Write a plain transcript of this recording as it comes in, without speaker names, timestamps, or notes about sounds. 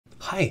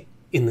Hi,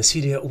 in this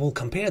video we'll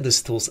compare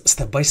these tools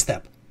step by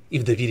step.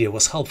 If the video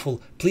was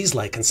helpful, please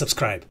like and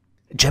subscribe.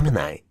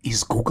 Gemini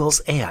is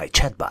Google's AI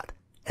chatbot,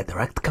 a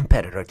direct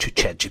competitor to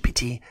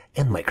ChatGPT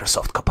and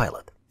Microsoft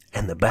Copilot.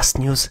 And the best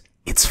news,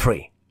 it's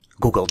free.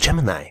 Google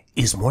Gemini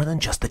is more than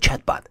just a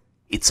chatbot.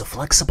 It's a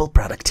flexible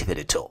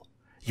productivity tool.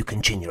 You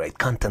can generate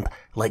content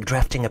like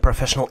drafting a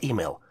professional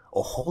email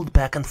or hold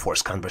back and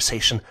forth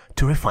conversation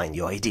to refine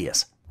your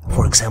ideas.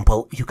 For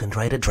example, you can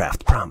write a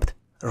draft prompt,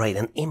 write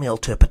an email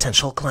to a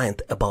potential client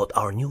about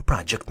our new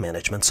project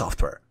management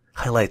software,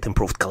 highlight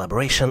improved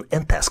collaboration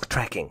and task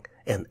tracking,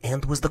 and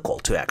end with the call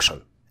to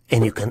action.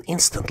 And you can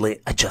instantly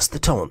adjust the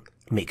tone,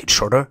 make it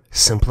shorter,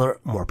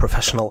 simpler, more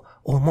professional,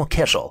 or more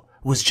casual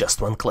with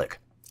just one click.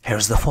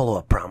 Here's the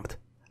follow-up prompt.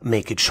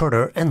 Make it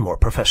shorter and more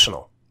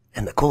professional.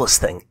 And the coolest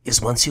thing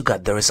is once you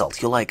got the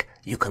result you like,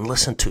 you can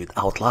listen to it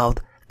out loud,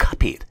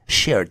 copy it,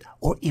 share it,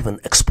 or even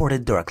export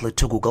it directly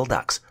to Google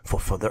Docs for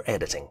further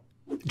editing.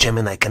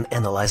 Gemini can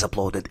analyze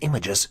uploaded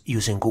images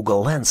using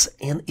Google Lens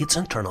and its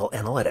internal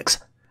analytics.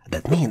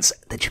 That means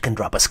that you can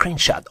drop a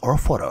screenshot or a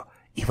photo,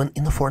 even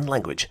in a foreign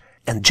language,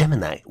 and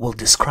Gemini will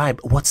describe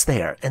what's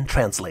there and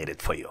translate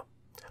it for you.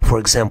 For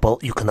example,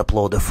 you can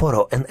upload a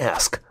photo and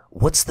ask,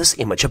 "What's this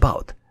image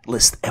about?"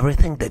 List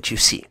everything that you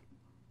see.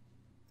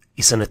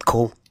 Isn't it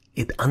cool?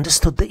 It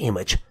understood the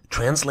image,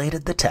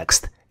 translated the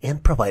text,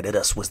 and provided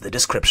us with the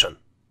description.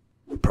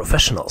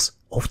 Professionals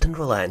often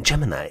rely on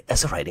Gemini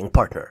as a writing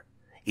partner.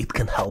 It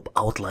can help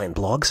outline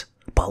blogs,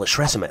 polish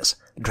resumes,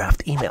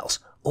 draft emails,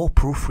 or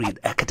proofread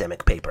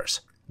academic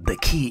papers. The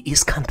key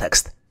is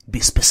context.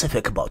 Be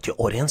specific about your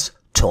audience,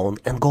 tone,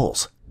 and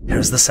goals.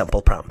 Here's the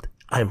sample prompt.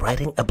 I'm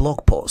writing a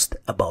blog post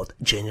about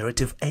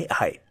generative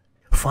AI.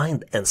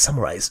 Find and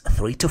summarize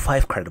 3 to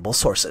 5 credible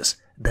sources,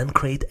 then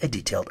create a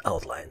detailed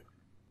outline.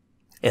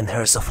 And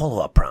here's a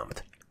follow-up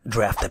prompt.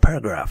 Draft a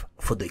paragraph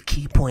for the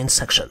key points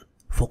section,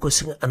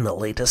 focusing on the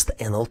latest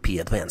NLP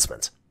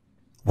advancements.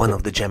 One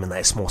of the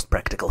Gemini's most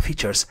practical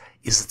features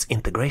is its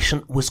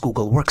integration with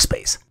Google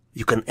Workspace.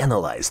 You can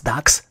analyze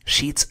docs,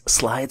 sheets,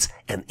 slides,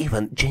 and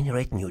even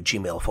generate new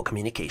Gmail for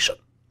communication.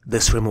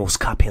 This removes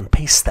copy and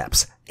paste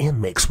steps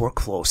and makes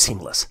workflow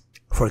seamless.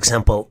 For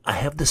example, I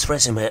have this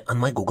resume on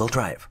my Google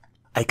Drive.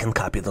 I can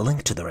copy the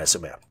link to the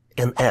resume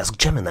and ask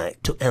Gemini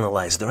to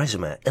analyze the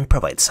resume and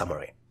provide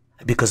summary.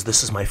 Because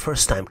this is my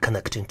first time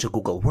connecting to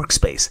Google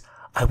Workspace,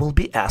 I will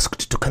be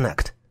asked to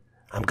connect.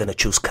 I'm gonna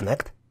choose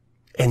Connect,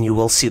 and you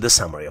will see the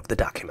summary of the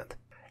document.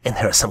 And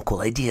here are some cool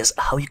ideas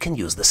how you can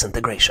use this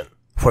integration.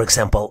 For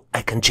example,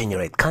 I can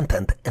generate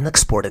content and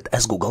export it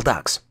as Google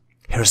Docs.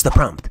 Here's the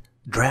prompt.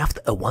 Draft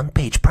a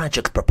one-page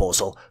project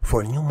proposal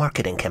for a new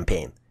marketing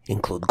campaign.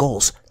 Include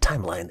goals,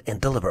 timeline, and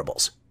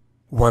deliverables.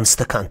 Once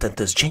the content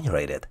is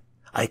generated,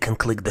 I can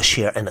click the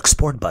Share and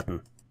Export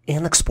button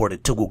and export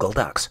it to Google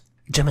Docs.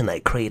 Gemini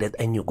created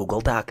a new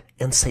Google Doc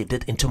and saved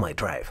it into my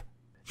Drive.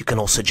 You can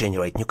also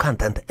generate new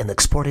content and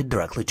export it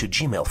directly to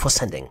Gmail for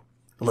sending.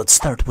 Let's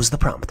start with the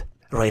prompt.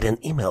 Write an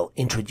email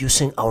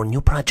introducing our new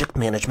project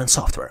management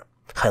software.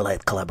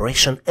 Highlight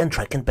collaboration and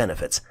tracking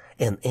benefits,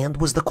 and end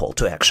with the call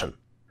to action.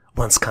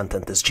 Once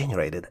content is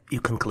generated,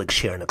 you can click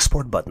Share and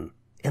Export button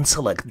and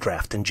select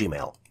Draft in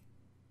Gmail.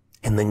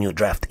 And the new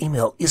draft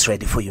email is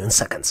ready for you in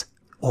seconds.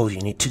 All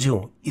you need to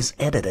do is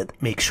edit it,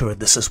 make sure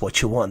this is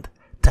what you want,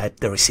 type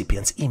the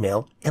recipient's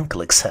email, and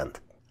click Send.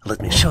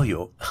 Let me show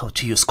you how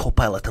to use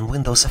Copilot on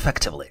Windows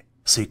effectively,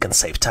 so you can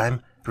save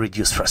time,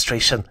 reduce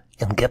frustration,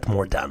 and get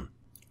more done.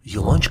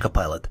 You launch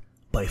Copilot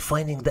by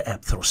finding the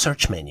app through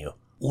Search menu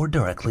or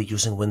directly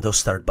using Windows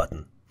Start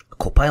button.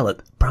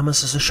 Copilot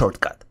promises a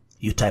shortcut.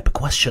 You type a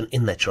question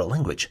in natural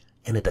language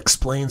and it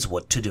explains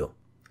what to do.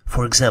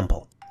 For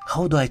example,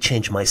 how do I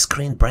change my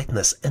screen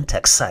brightness and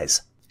text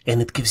size? And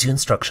it gives you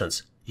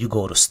instructions. You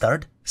go to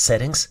Start,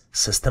 Settings,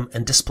 System,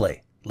 and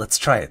Display. Let's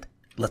try it.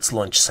 Let's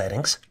launch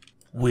Settings.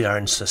 We are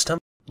in System.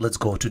 Let's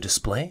go to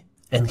Display.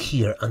 And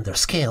here under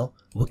Scale,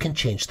 we can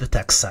change the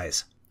text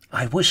size.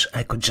 I wish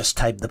I could just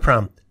type the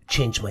prompt,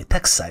 change my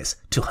text size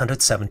to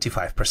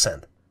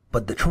 175%.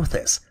 But the truth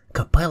is,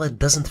 Copilot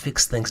doesn't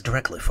fix things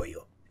directly for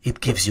you.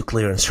 It gives you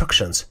clear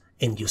instructions,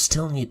 and you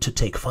still need to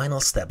take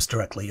final steps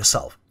directly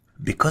yourself.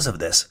 Because of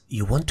this,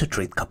 you want to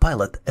treat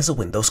Copilot as a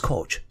Windows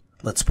coach.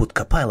 Let's put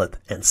Copilot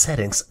and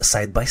Settings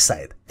side by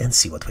side and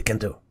see what we can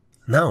do.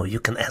 Now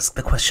you can ask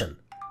the question,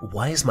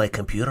 why is my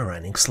computer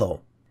running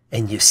slow?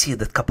 And you see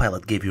that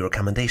Copilot gave you a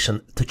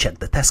recommendation to check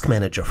the Task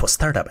Manager for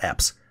startup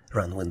apps,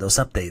 run Windows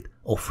Update,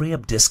 or free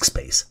up disk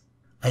space.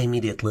 I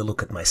immediately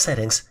look at my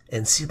settings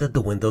and see that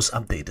the Windows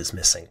Update is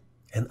missing.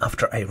 And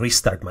after I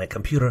restart my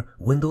computer,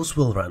 Windows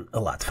will run a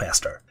lot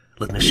faster.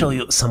 Let me show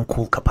you some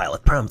cool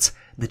Copilot prompts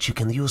that you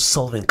can use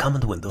solving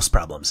common Windows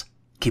problems.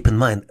 Keep in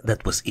mind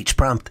that with each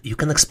prompt, you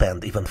can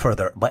expand even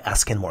further by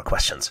asking more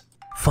questions.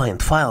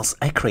 Find files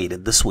I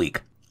created this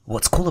week.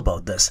 What's cool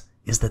about this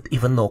is that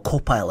even though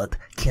Copilot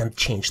can't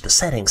change the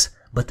settings,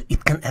 but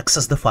it can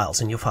access the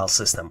files in your file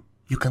system.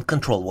 You can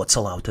control what's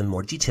allowed in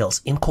more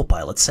details in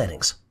Copilot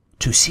settings.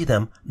 To see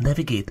them,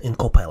 navigate in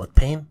Copilot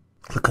pane,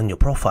 click on your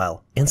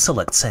profile, and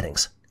select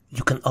Settings.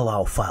 You can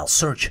allow file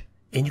search,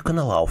 and you can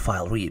allow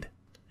file read.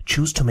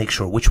 Choose to make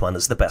sure which one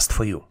is the best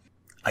for you.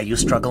 Are you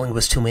struggling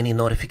with too many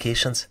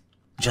notifications?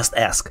 Just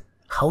ask,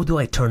 how do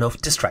I turn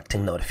off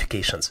distracting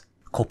notifications?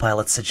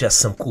 Copilot suggests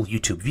some cool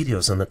YouTube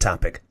videos on the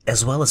topic,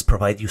 as well as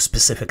provide you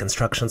specific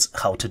instructions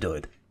how to do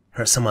it.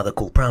 Here are some other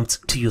cool prompts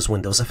to use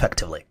Windows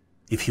effectively.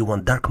 If you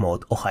want dark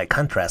mode or high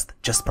contrast,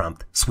 just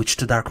prompt switch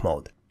to dark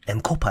mode,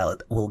 and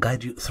Copilot will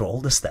guide you through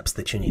all the steps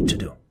that you need to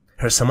do.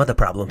 Here are some other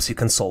problems you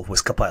can solve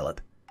with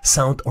Copilot.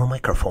 Sound or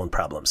microphone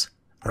problems,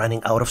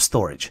 running out of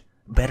storage,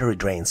 battery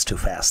drains too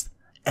fast,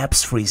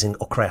 apps freezing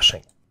or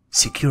crashing,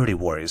 security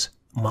worries,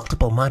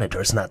 multiple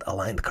monitors not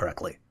aligned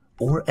correctly,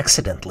 or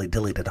accidentally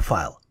deleted a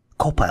file.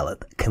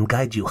 Copilot can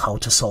guide you how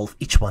to solve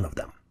each one of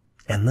them.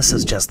 And this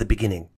is just the beginning.